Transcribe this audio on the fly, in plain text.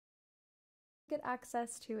get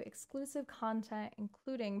access to exclusive content,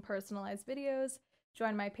 including personalized videos,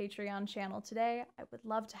 join my Patreon channel today. I would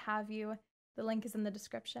love to have you. The link is in the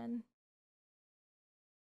description.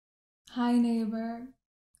 Hi, neighbor.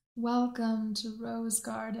 Welcome to Rose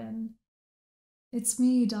Garden. It's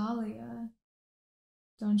me, Dahlia.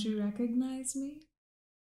 Don't you recognize me?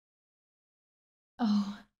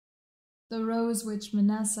 Oh, the Rose Witch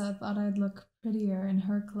Manessa thought I'd look prettier in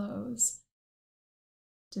her clothes.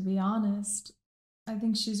 To be honest, I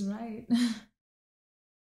think she's right.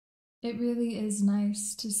 It really is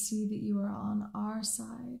nice to see that you are on our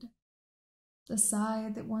side, the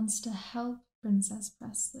side that wants to help Princess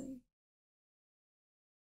Presley.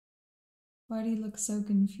 Why do you look so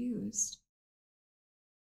confused?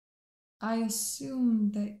 I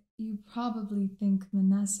assume that you probably think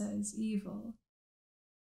Manessa is evil.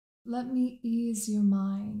 Let me ease your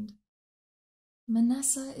mind.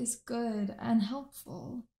 Manessa is good and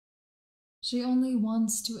helpful. She only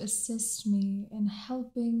wants to assist me in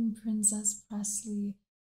helping Princess Presley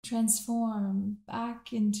transform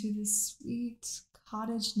back into the sweet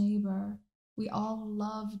cottage neighbor we all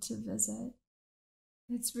love to visit.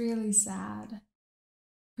 It's really sad.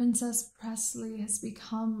 Princess Presley has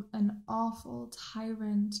become an awful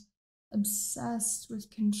tyrant, obsessed with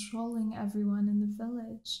controlling everyone in the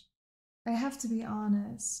village. I have to be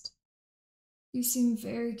honest. You seem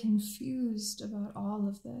very confused about all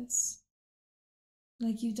of this.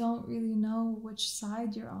 Like you don't really know which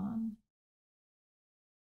side you're on.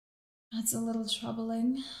 That's a little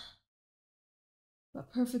troubling,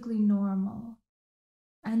 but perfectly normal.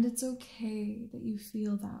 And it's okay that you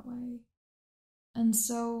feel that way. And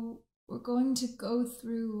so we're going to go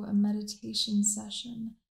through a meditation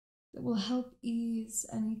session that will help ease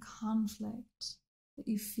any conflict that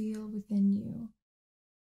you feel within you.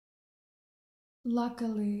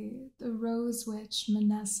 Luckily, the Rose Witch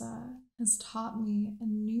Manessa has taught me a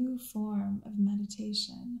new form of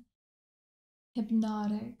meditation,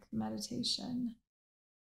 hypnotic meditation.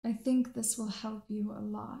 I think this will help you a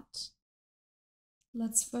lot.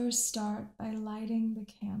 Let's first start by lighting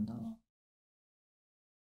the candle.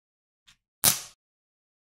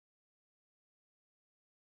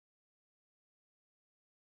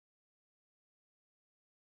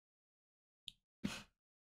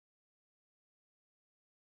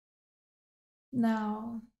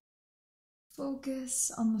 Now, focus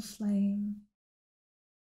on the flame.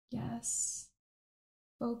 Yes,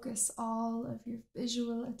 focus all of your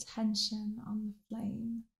visual attention on the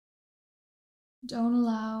flame. Don't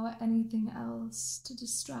allow anything else to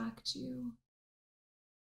distract you.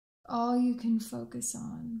 All you can focus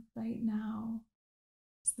on right now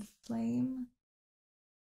is the flame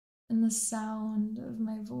and the sound of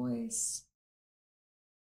my voice.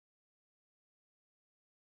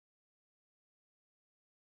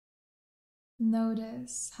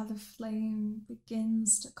 Notice how the flame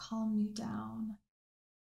begins to calm you down,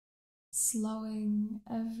 slowing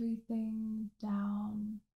everything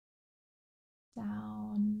down,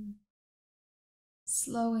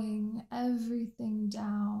 slowing everything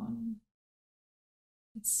down.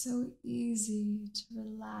 It's so easy to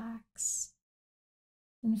relax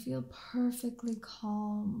and feel perfectly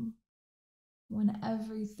calm when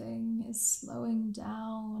everything is slowing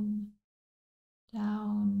down,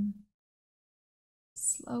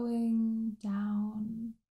 slowing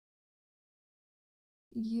down.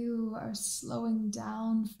 You are slowing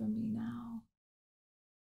down for me now.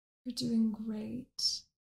 You're doing great.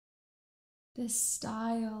 This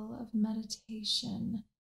style of meditation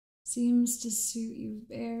seems to suit you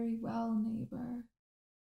very well, neighbor.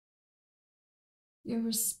 You're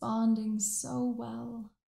responding so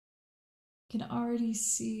well. I can already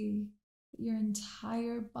see that your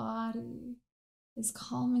entire body is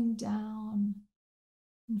calming down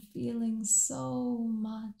and feeling so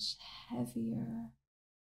much heavier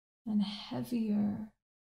and heavier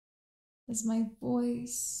as my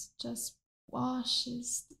voice just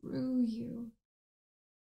washes through you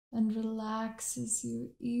and relaxes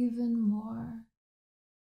you even more.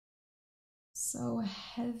 So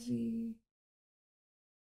heavy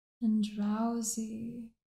and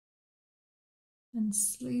drowsy and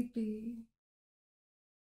sleepy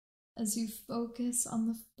as you focus on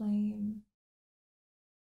the flame.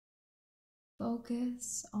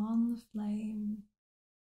 Focus on the flame.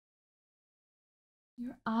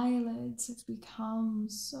 Your eyelids have become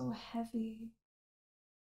so heavy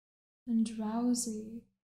and drowsy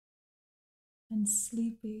and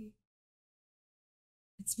sleepy.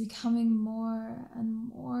 It's becoming more and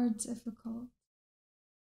more difficult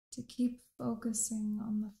to keep focusing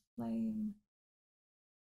on the flame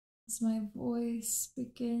as my voice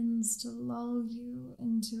begins to lull you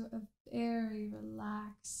into a very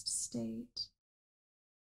relaxed state.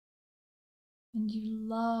 And you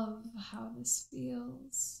love how this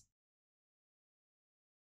feels.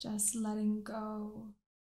 Just letting go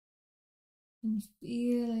and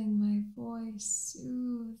feeling my voice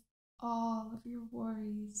soothe all of your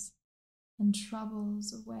worries and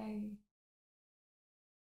troubles away.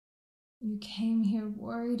 You came here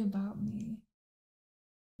worried about me,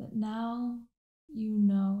 but now you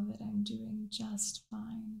know that I'm doing just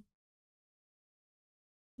fine.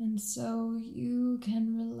 And so you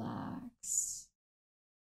can relax,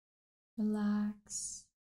 relax,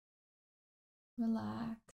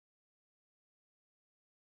 relax.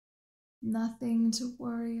 Nothing to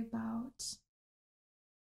worry about,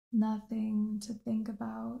 nothing to think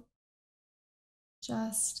about.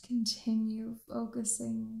 Just continue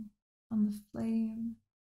focusing on the flame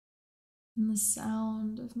and the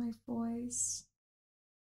sound of my voice.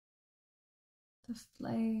 The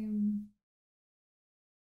flame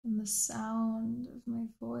and the sound of my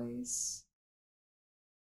voice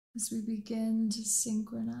as we begin to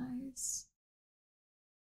synchronize.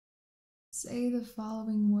 Say the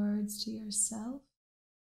following words to yourself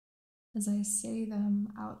as I say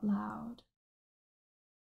them out loud.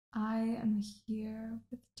 I am here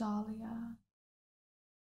with Dahlia,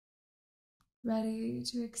 ready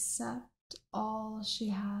to accept all she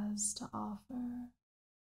has to offer.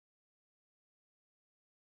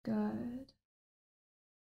 Good.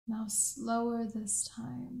 Now slower this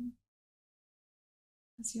time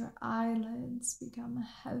as your eyelids become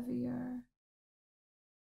heavier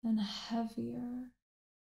and heavier.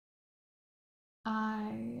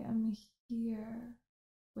 I am here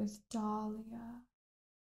with Dahlia,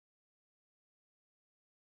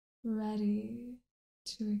 ready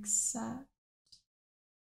to accept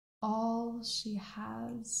all she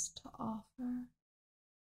has to offer.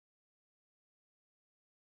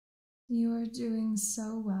 You are doing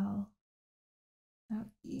so well. Now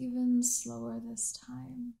even slower this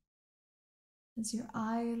time as your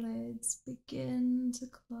eyelids begin to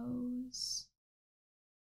close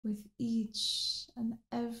with each and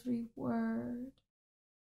every word.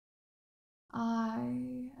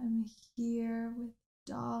 I am here with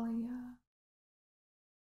Dahlia,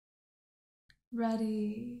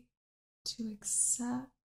 ready to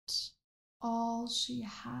accept all she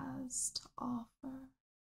has to offer,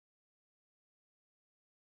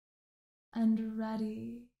 and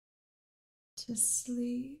ready to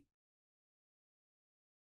sleep.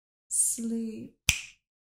 Sleep.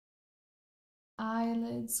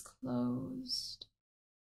 Eyelids closed.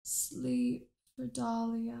 Sleep for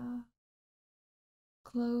Dahlia.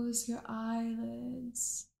 Close your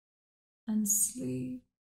eyelids and sleep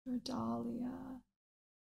for Dahlia.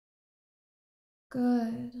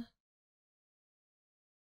 Good.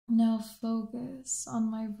 Now focus on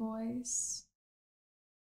my voice.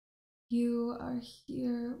 You are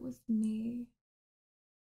here with me,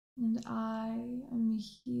 and I am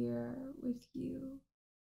here with you.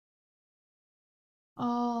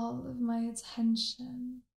 All of my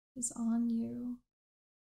attention is on you.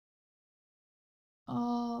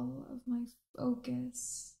 All of my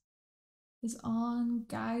focus is on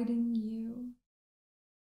guiding you.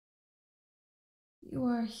 You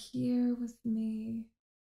are here with me,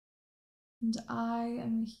 and I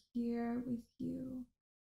am here with you.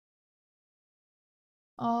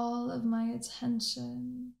 All of my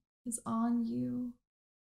attention is on you.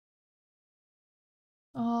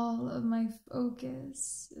 All of my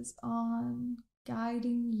focus is on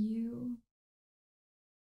guiding you.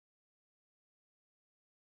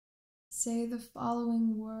 Say the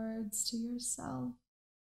following words to yourself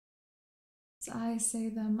as I say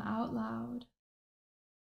them out loud.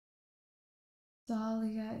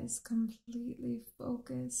 Dahlia is completely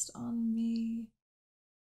focused on me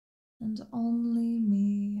and only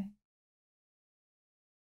me.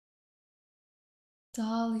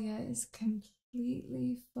 Dahlia is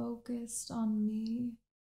completely focused on me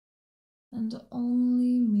and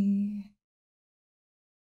only me.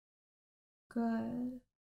 Good.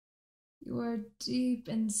 You are deep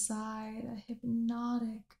inside a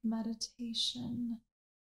hypnotic meditation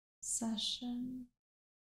session,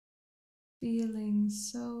 feeling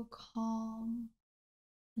so calm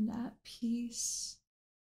and at peace,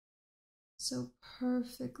 so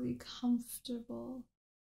perfectly comfortable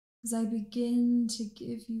as I begin to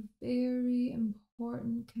give you very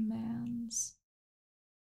important commands.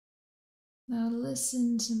 Now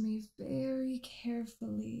listen to me very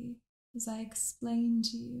carefully as I explain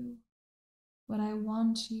to you what I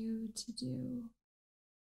want you to do.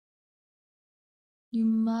 You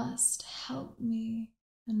must help me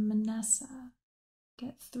and Manessa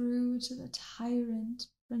get through to the tyrant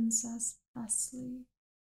Princess Presley.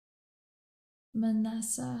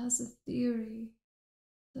 Manessa has a theory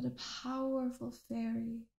that a powerful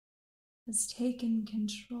fairy has taken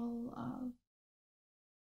control of.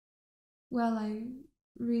 Well, I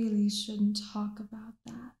really shouldn't talk about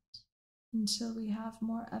that until we have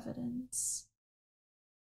more evidence.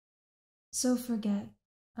 So forget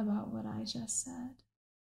about what I just said.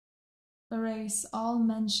 Erase all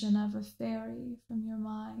mention of a fairy from your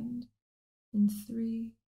mind in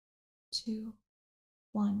 3, 2,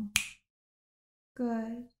 1.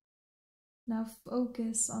 Good. Now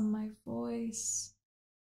focus on my voice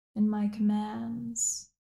and my commands.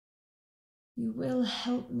 You will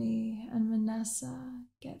help me and Manessa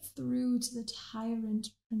get through to the tyrant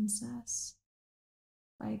princess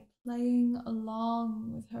by playing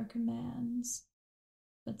along with her commands,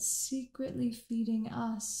 but secretly feeding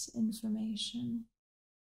us information.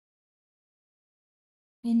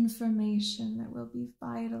 Information that will be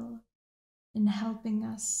vital in helping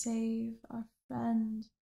us save our friend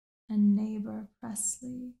and neighbor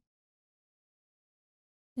Presley.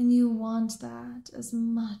 And you want that as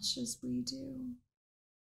much as we do.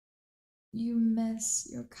 You miss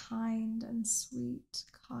your kind and sweet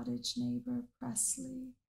cottage neighbor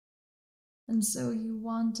Presley, and so you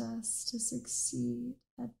want us to succeed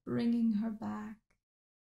at bringing her back.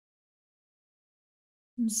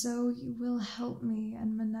 And so you will help me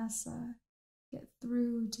and Manessa get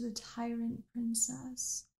through to the tyrant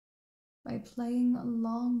princess by playing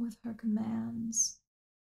along with her commands,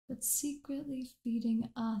 but secretly feeding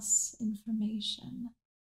us information.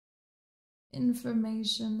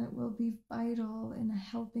 Information that will be vital in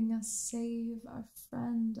helping us save our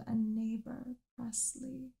friend and neighbor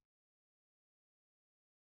Presley.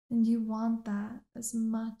 And you want that as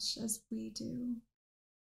much as we do.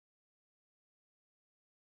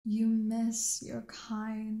 You miss your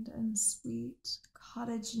kind and sweet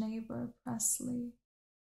cottage neighbor Presley,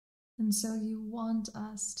 and so you want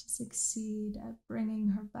us to succeed at bringing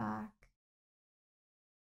her back.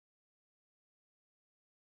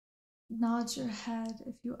 Nod your head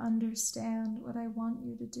if you understand what I want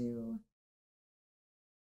you to do.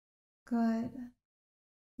 Good.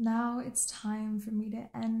 Now it's time for me to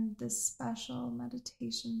end this special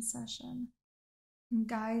meditation session and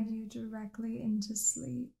guide you directly into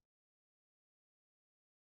sleep.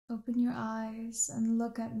 Open your eyes and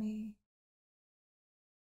look at me.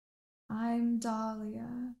 I'm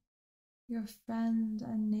Dahlia, your friend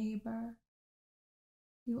and neighbor.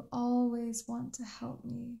 You always want to help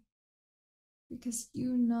me because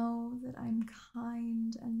you know that I'm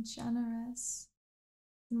kind and generous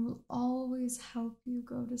and will always help you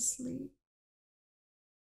go to sleep.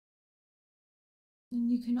 And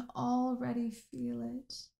you can already feel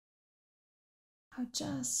it, how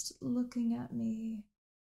just looking at me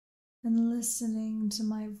and listening to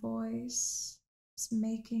my voice is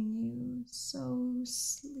making you so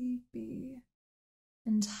sleepy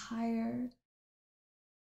and tired.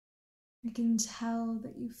 I can tell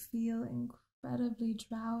that you feel incredibly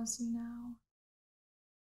drowsy now.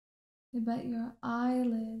 I bet your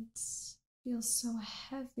eyelids feel so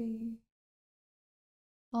heavy,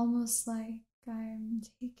 almost like I'm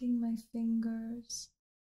taking my fingers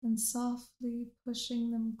and softly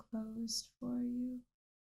pushing them closed for you.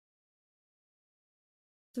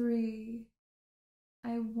 3,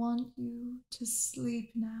 I want you to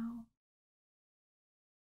sleep now.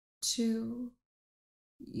 2,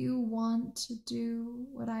 you want to do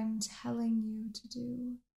what I'm telling you to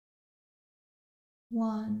do.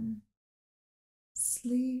 1,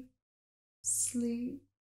 sleep, sleep,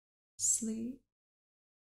 sleep.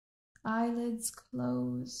 Eyelids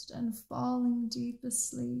closed and falling deep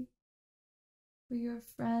asleep for your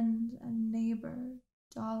friend and neighbor,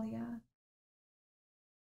 Dahlia.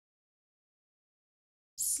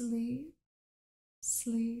 Sleep,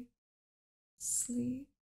 sleep, sleep.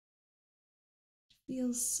 It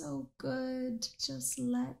feels so good to just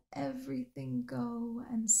let everything go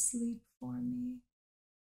and sleep for me.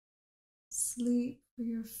 Sleep for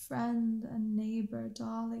your friend and neighbor,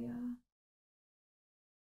 Dahlia.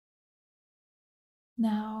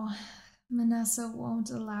 Now, Manessa won't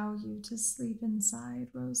allow you to sleep inside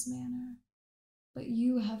Rose Manor, but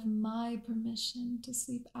you have my permission to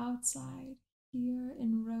sleep outside here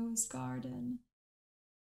in Rose Garden.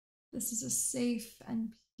 This is a safe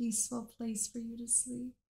and peaceful place for you to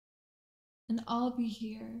sleep, and I'll be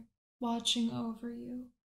here watching over you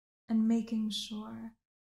and making sure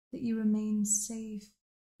that you remain safe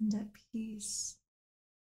and at peace.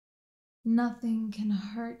 Nothing can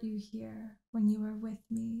hurt you here when you are with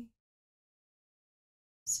me,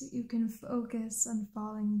 so you can focus on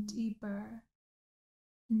falling deeper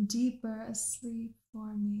and deeper asleep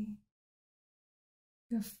for me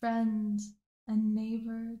your friend and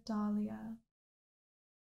neighbor Dahlia.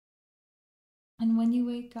 And when you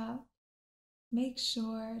wake up, make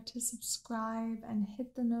sure to subscribe and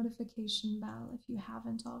hit the notification bell if you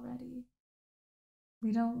haven't already.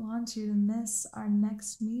 We don't want you to miss our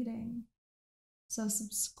next meeting, so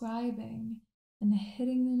subscribing and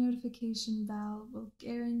hitting the notification bell will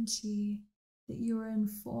guarantee that you are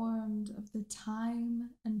informed of the time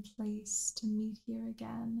and place to meet here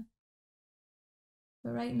again.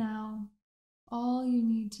 But right now, all you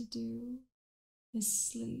need to do is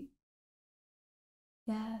sleep.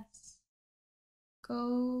 Yes,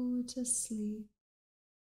 go to sleep.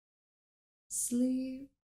 Sleep,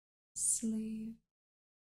 sleep.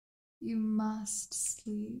 You must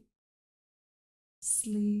sleep.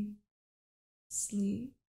 Sleep,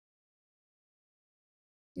 sleep.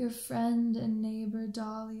 Your friend and neighbor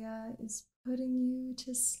Dahlia is putting you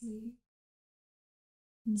to sleep,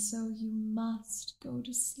 and so you must go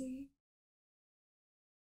to sleep.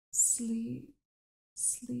 Sleep,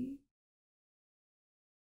 sleep.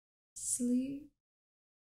 Sleep,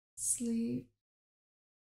 sleep,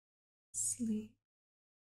 sleep.